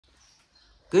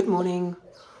Good morning.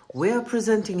 We are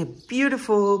presenting a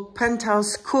beautiful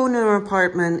penthouse corner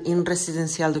apartment in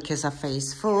Residencial Duquesa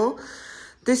Phase 4.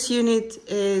 This unit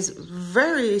is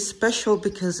very special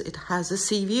because it has a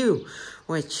sea view,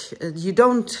 which you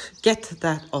don't get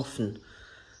that often.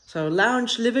 So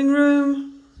lounge living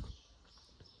room,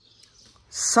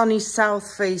 sunny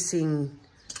south facing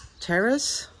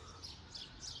terrace.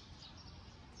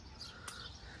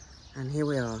 And here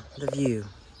we are, the view.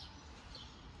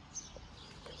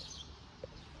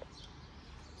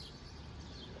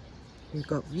 You've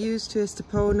got views to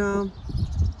Estepona,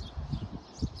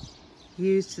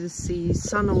 views to the sea,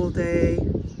 sun all day.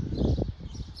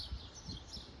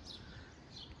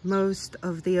 Most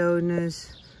of the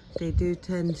owners, they do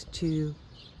tend to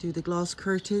do the glass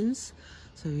curtains.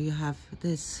 So you have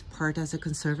this part as a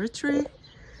conservatory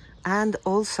and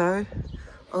also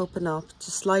open up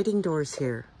to sliding doors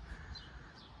here.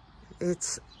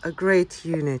 It's a great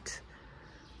unit.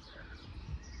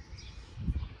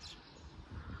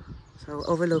 So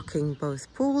overlooking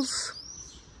both pools.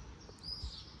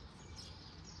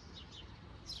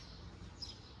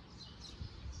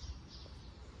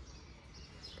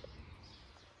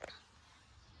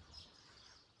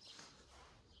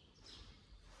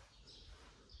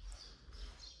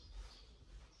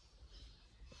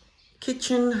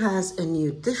 Kitchen has a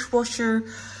new dishwasher,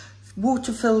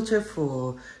 water filter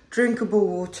for drinkable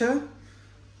water.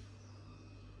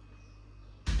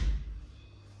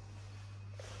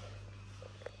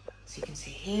 So you can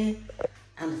see here,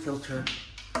 and the filter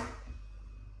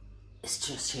is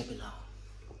just here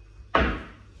below.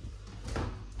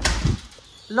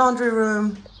 Laundry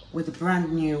room with a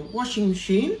brand new washing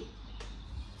machine.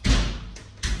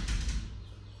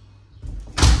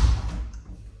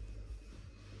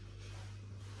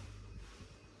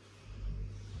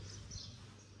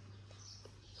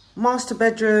 Master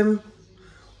bedroom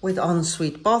with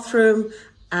ensuite bathroom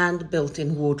and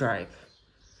built-in wardrobe.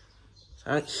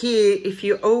 So here, if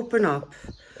you open up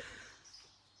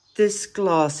this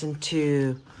glass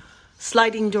into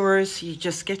sliding doors, you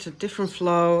just get a different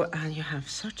flow and you have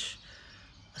such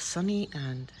a sunny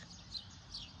and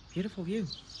beautiful view.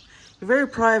 You're very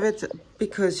private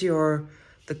because you're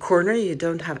the corner, you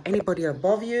don't have anybody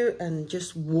above you and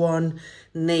just one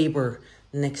neighbor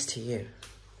next to you.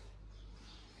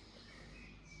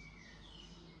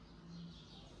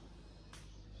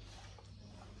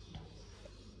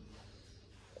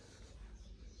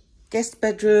 Guest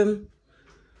bedroom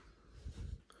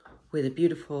with a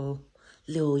beautiful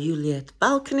little Juliet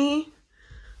balcony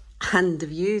and the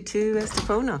view to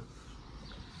Estepona.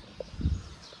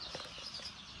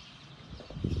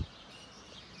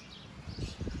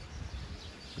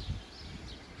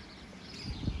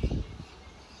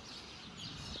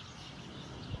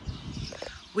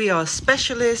 We are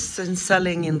specialists in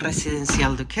selling in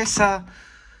Residencial Duquesa.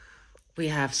 We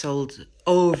have sold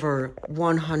over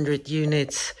 100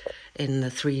 units in the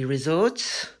 3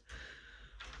 resorts.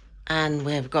 And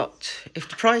we have got, if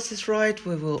the price is right,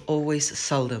 we will always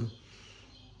sell them.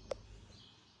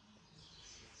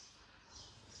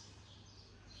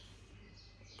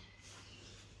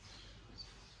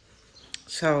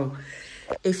 So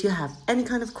if you have any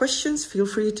kind of questions, feel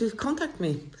free to contact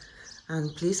me.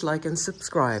 And please like and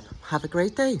subscribe. Have a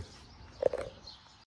great day.